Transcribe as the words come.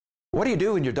What do you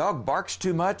do when your dog barks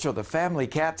too much or the family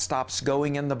cat stops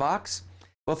going in the box?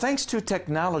 Well, thanks to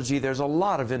technology, there's a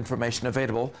lot of information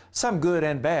available, some good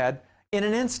and bad, in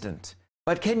an instant.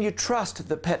 But can you trust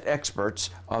the pet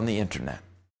experts on the internet?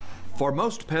 For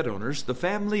most pet owners, the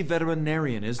family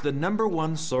veterinarian is the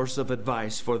 #1 source of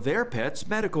advice for their pet's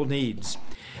medical needs.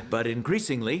 But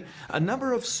increasingly, a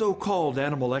number of so-called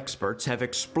animal experts have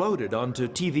exploded onto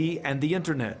TV and the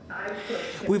internet.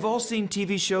 We've all seen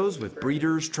TV shows with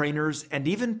breeders, trainers, and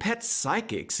even pet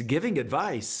psychics giving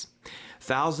advice.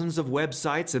 Thousands of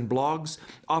websites and blogs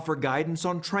offer guidance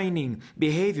on training,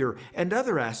 behavior, and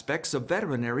other aspects of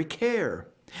veterinary care.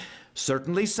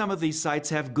 Certainly, some of these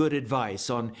sites have good advice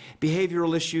on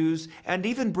behavioral issues and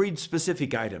even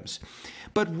breed-specific items.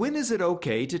 But when is it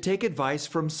okay to take advice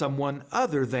from someone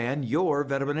other than your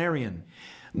veterinarian?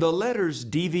 The letters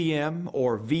DVM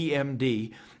or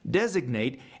VMD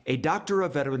designate a doctor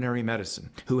of veterinary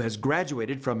medicine who has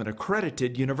graduated from an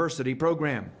accredited university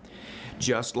program.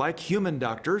 Just like human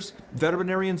doctors,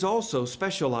 veterinarians also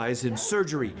specialize in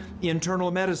surgery,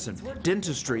 internal medicine,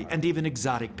 dentistry, and even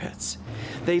exotic pets.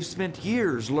 They've spent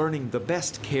years learning the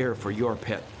best care for your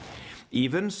pet.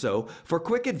 Even so, for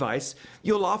quick advice,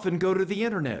 you'll often go to the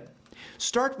internet.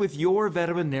 Start with your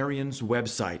veterinarian's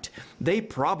website. They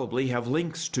probably have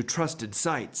links to trusted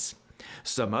sites.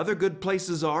 Some other good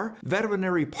places are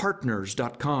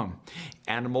veterinarypartners.com,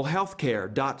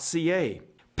 animalhealthcare.ca,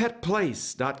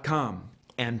 petplace.com,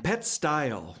 and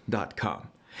petstyle.com.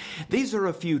 These are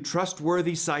a few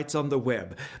trustworthy sites on the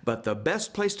web, but the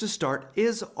best place to start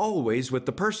is always with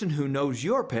the person who knows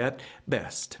your pet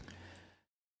best.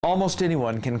 Almost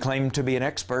anyone can claim to be an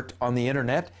expert on the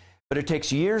internet, but it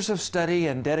takes years of study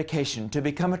and dedication to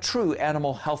become a true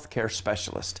animal health care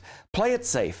specialist. Play it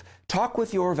safe. Talk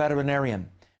with your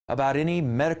veterinarian about any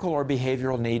medical or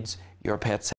behavioral needs your pets have.